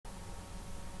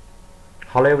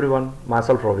Hello everyone,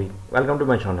 myself Ravi. Welcome to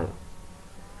my channel.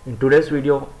 In today's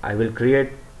video, I will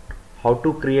create how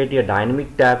to create a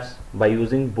dynamic tabs by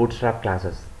using Bootstrap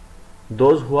classes.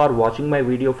 Those who are watching my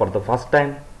video for the first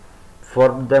time,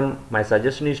 for them my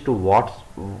suggestion is to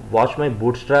watch my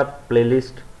Bootstrap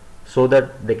playlist so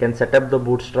that they can set up the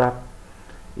Bootstrap.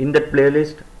 In that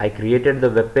playlist, I created the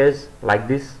web page like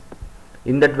this.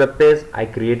 In that web page, I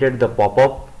created the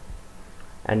pop-up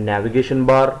and navigation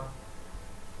bar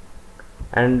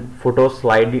and photo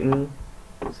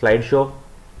slideshow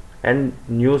and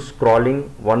new scrolling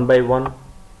one by one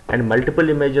and multiple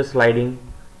images sliding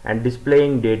and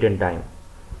displaying date and time.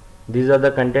 These are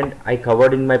the content I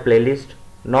covered in my playlist.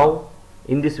 Now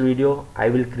in this video I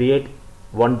will create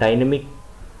one dynamic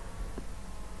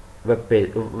web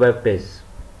page.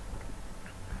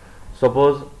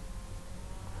 Suppose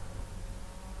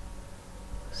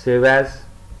save as.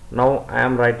 Now I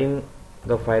am writing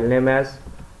the file name as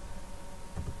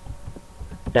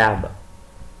tab.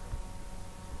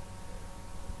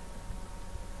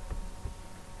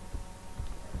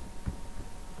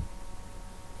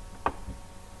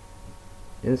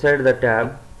 Inside the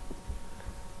tab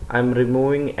I am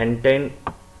removing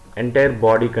entire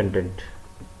body content.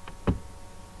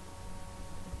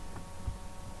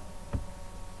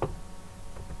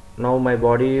 Now my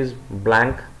body is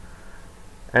blank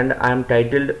and I am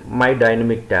titled my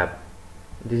dynamic tab.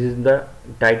 This is the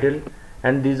title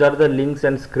and these are the links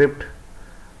and script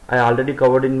I already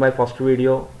covered in my first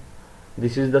video.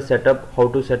 This is the setup, how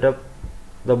to set up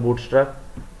the Bootstrap,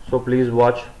 so please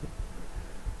watch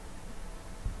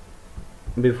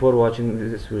before watching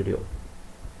this video.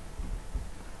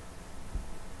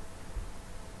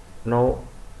 Now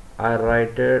I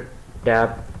write a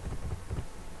tab.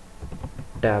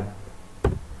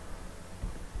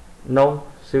 Now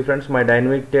see friends, my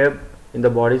dynamic tab, in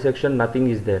the body section nothing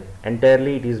is there,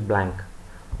 entirely it is blank.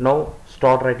 Now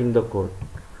start writing the code.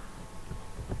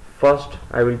 First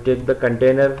I will take the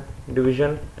container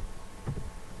division,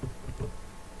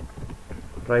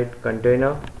 write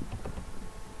container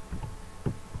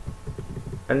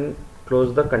and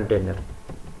close the container.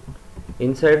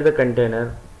 Inside the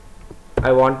container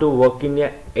I want to work in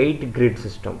a 8 grid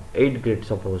system. 8 grid.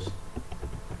 Suppose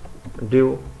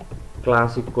div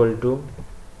class equal to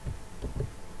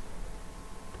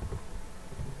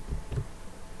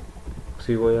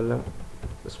colm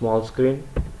small screen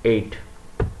 8.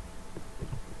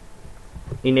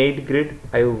 In 8 grid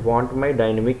I want my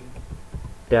dynamic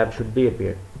tab should be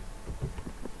appeared.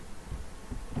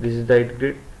 This is the 8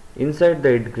 grid. Inside the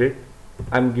 8 grid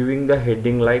I am giving the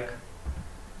heading like,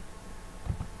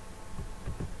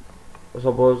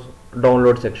 suppose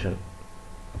download section.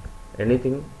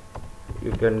 Anything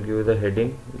you can give the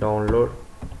heading download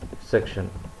section.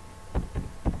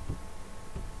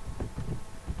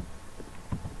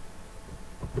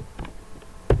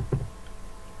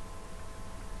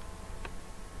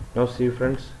 Now see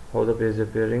friends how the page is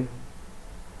appearing.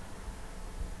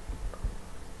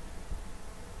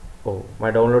 Oh, my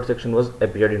download section was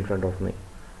appeared in front of me.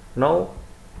 Now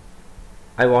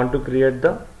I want to create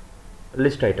the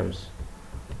list items.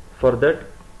 For that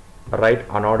write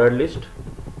unordered list,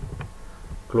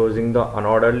 closing the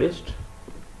unordered list.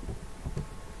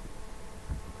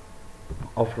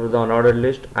 After the unordered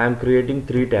list I am creating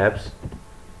 3 tabs.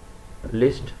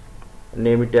 List,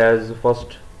 name it as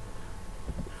first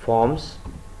forms.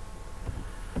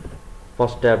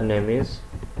 First tab name is.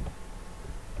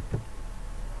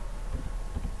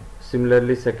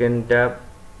 Similarly second tab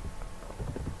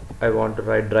I want to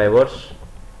write drivers.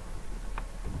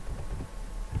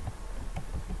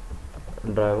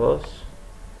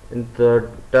 In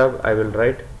third tab I will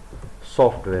write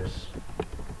softwares.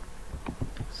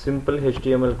 Simple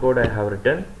HTML code I have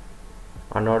written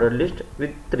unordered list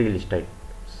with 3 list items.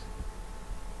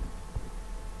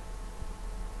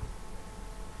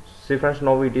 See friends,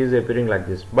 now it is appearing like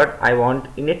this, but I want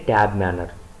in a tab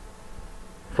manner.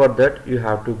 For that you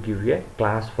have to give a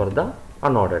class for the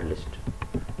unordered list.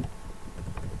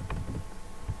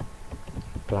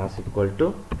 Class equal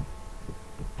to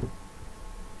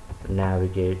nav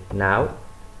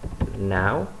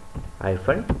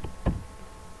hyphen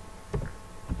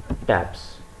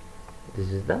tabs.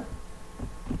 This is the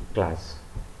class.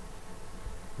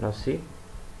 Now see,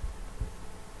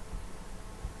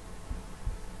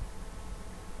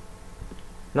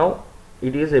 now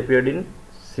it is appeared in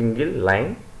single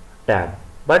line tab,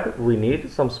 but we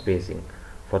need some spacing.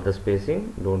 For the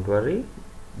spacing, don't worry,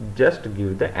 just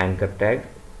give the anchor tag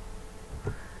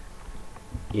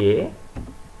a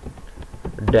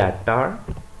data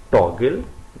toggle,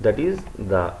 that is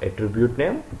the attribute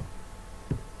name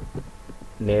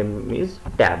is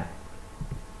tab.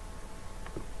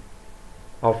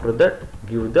 After that,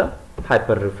 give the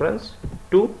hyper reference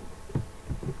to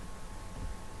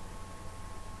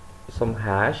some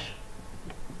hash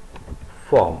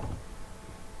form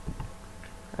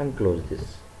and close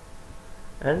this.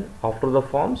 And after the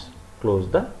forms, close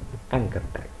the anchor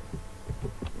tag.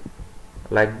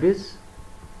 Like this.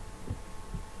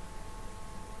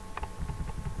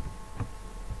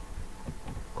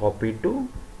 Copy to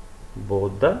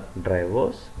both the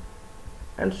drivers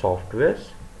and softwares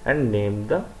and name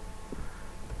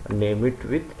it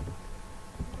with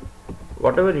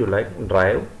whatever you like,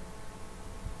 drive,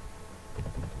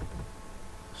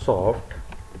 soft.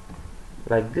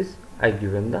 Like this, I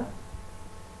given the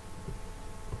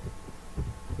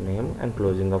name and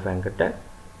closing of anchor tag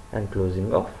and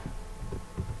closing of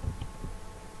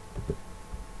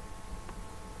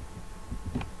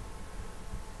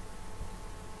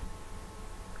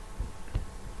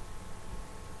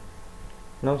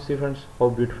now. See friends, how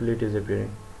beautifully it is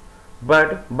appearing.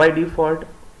 But by default,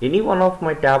 any one of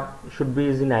my tab should be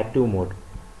in active mode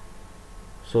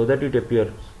so that it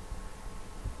appears.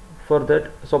 For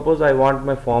that, suppose I want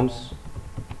my forms,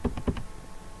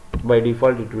 by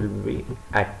default it will be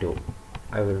active.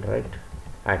 I will write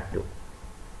active.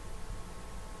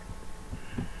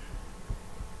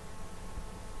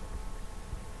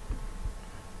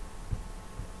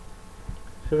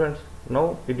 So friends,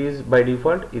 now it is by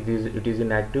default it is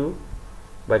in active.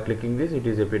 By clicking this, it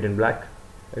is appeared in black.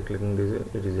 By clicking this,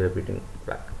 it is appeared in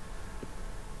black.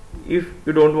 If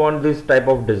you don't want this type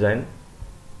of design,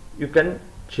 you can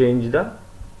change the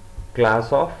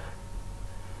class of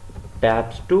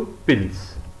tabs to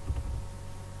pills.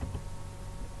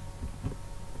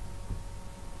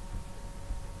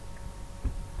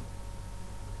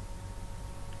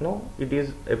 Now it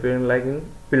is appearing like in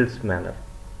pills manner.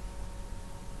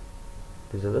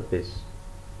 These are the pills.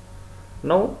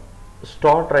 Now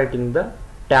start writing the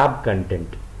tab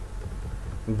content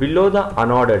below the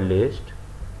unordered list.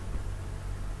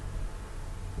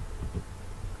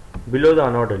 Below the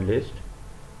unordered list,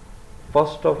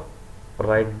 first of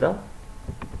write the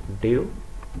div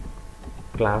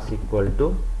class equal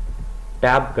to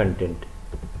tab content,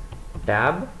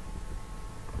 tab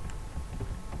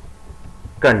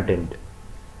content,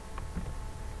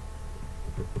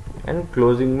 and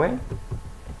closing my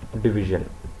division.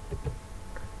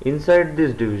 Inside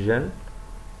this division,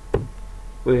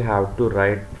 we have to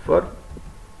write for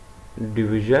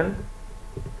division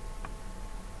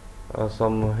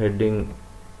some heading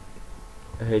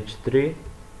H3.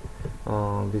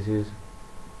 This is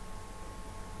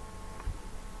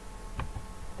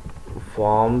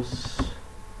forms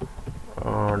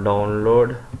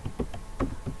download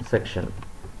section.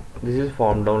 This is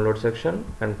form download section,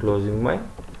 and closing my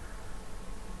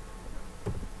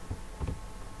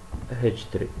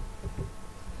H3.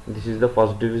 This is the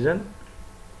first division.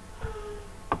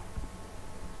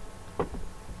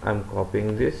 I am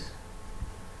copying this,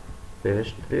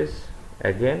 paste this,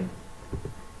 again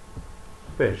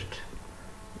paste.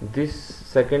 This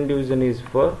second division is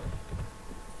for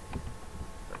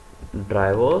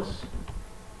drivers,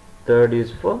 third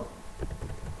is for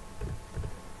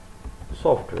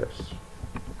softwares.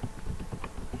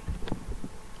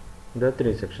 There are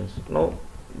three sections.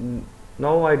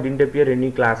 Now I didn't appear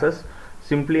any classes,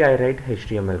 simply I write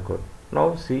HTML code.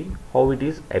 Now see how it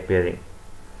is appearing.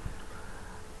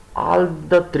 All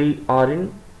the three are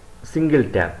in single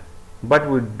tab, but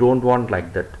we don't want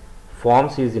like that.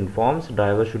 Forms is in forms,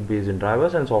 drivers should be in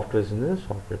drivers, and software is in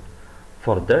software.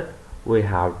 For that, we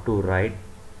have to write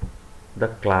the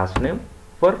class name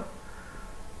for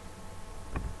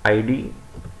id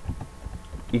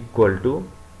equal to,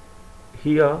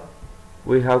 here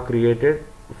we have created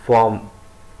form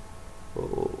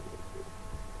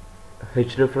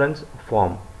href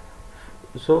form,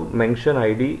 so mention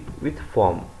id with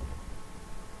form.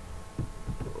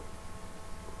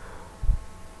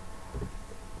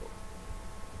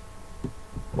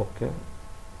 Okay,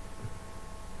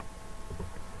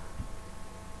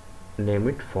 name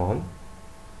it form,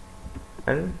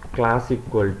 and class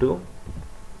equal to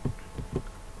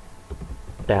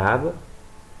tab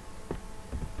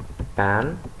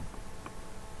pan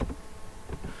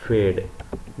fade.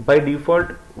 By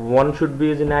default, one should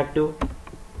be inactive.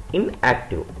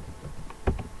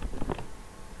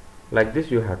 Like this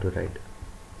you have to write.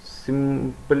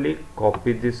 Simply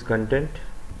copy this content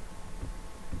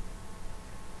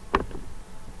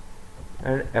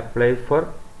and apply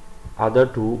for other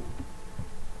two.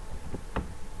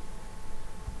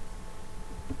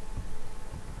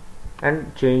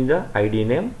 And change the id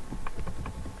name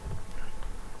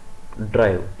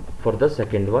drive for the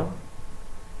second one.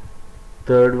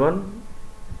 Third one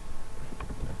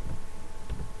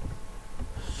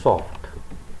soft,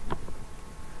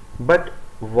 but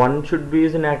one should be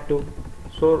is inactive,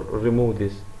 so remove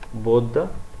this, both the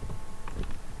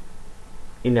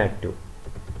inactive.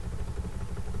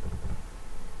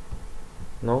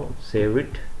 Now save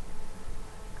it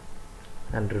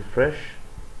and refresh.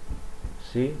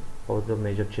 See how the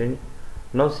major change.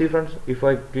 Now see friends, if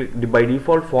I click, by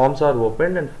default forms are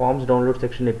opened and forms download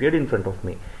section appeared in front of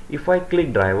me. If I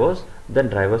click drivers, then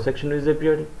driver section is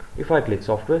appearing. If I click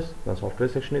software, then software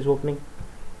section is opening.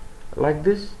 Like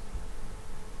this.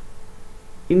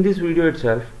 In this video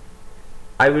itself,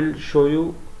 I will show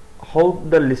you how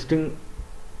the listing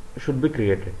should be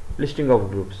created. Listing of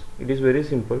groups. It is very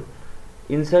simple.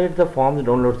 Inside the forms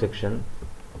download section,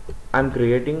 I am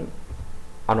creating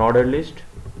an ordered list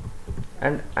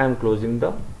and I am closing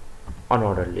the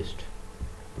unordered list.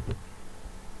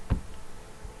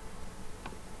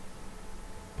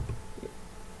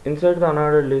 Inside the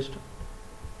unordered list,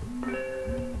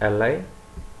 li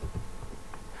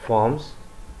forms,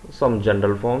 some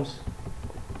general forms,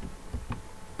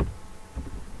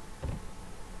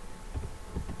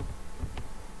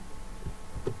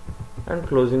 and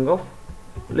closing of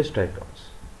list icons.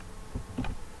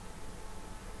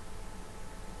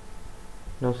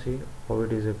 Now see how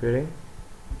it is appearing.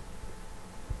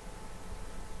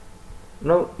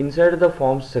 Now inside the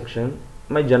forms section,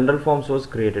 my general forms was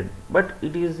created, but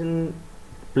it is in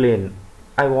plain.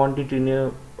 I want it in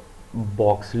a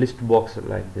box, list box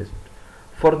like this.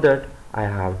 For that I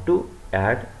have to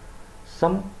add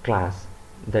some class,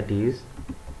 that is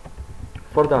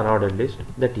for the unordered list,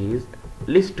 that is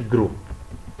list group.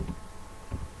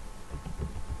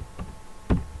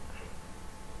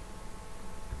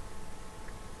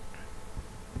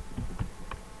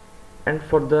 And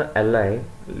for the li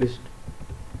list,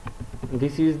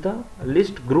 this is the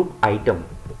list group item.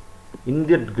 In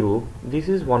that group, this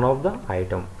is one of the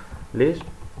item, list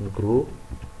group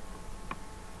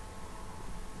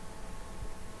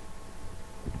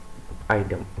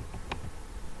item.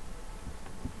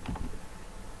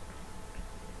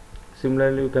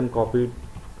 Similarly, you can copy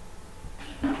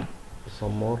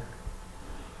some more.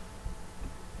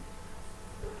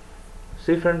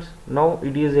 See friends, now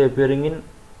it is appearing in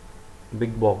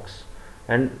big box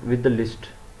and with the list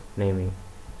naming,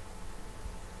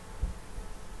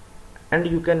 and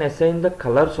you can assign the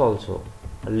colors also,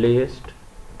 list,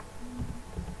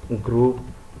 group,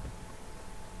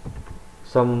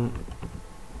 some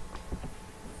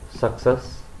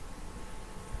success.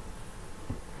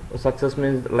 Success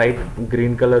means light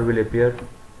green color will appear.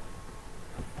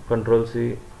 Control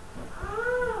C,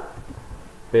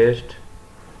 paste.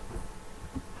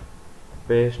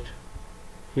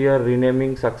 Here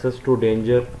renaming success to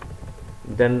danger,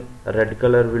 then red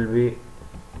color will be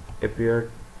appeared,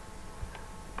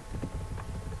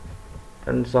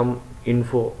 and some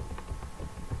info,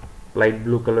 light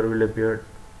blue color will appear.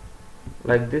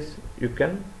 Like this you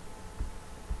can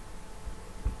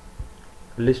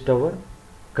list our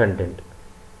content.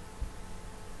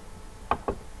 What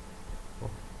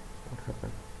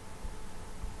happened?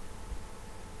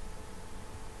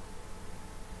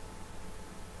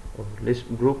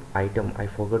 List group item, I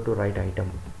forgot to write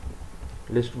item.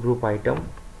 List group item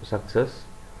success,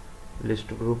 list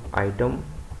group item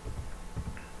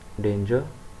danger,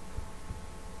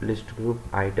 list group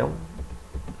item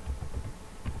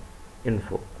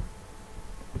info.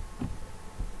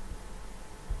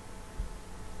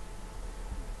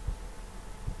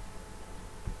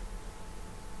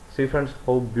 See friends,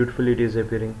 how beautifully it is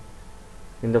appearing.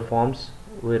 In the forms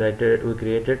we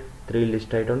created 3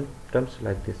 list items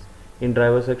like this. In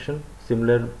driver section,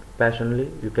 similar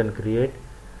passionately you can create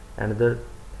another.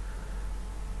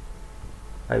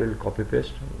 I will copy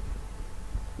paste,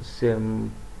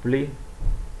 simply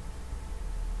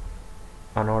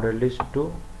unordered list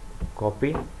to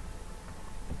copy,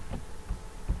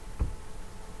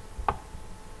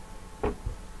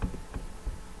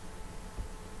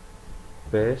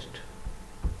 paste,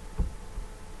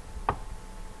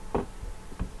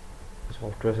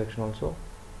 software section also,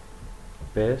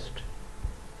 paste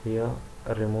here,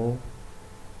 remove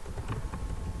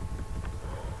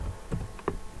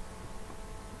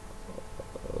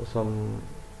some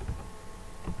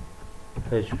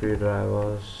HP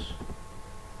drivers,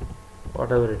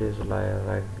 whatever it is,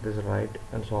 like this, right,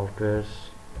 and softwares,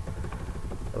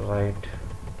 right,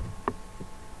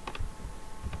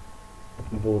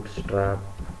 Bootstrap.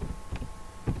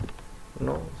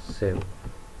 No, save.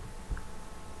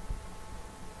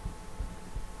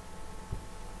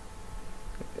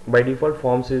 By default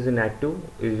forms is inactive,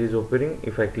 it is appearing.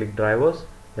 If I click drivers,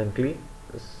 then click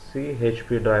see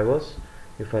HP drivers.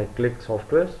 If I click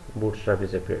softwares, Bootstrap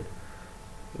is appeared.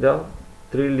 the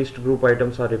three list group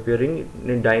items are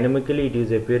appearing dynamically. It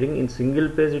is appearing in single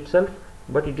page itself,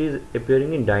 but it is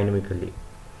appearing in dynamically.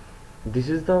 This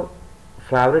is the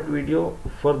favorite video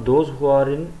for those who are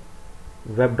in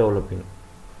web developing.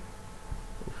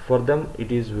 For them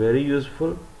it is very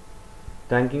useful.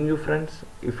 Thanking you friends.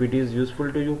 If it is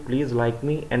useful to you, please like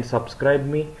me and subscribe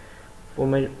me for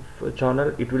my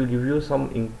channel. It will give you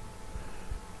some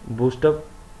boost up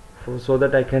so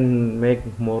that I can make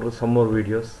some more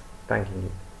videos. Thanking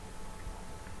you.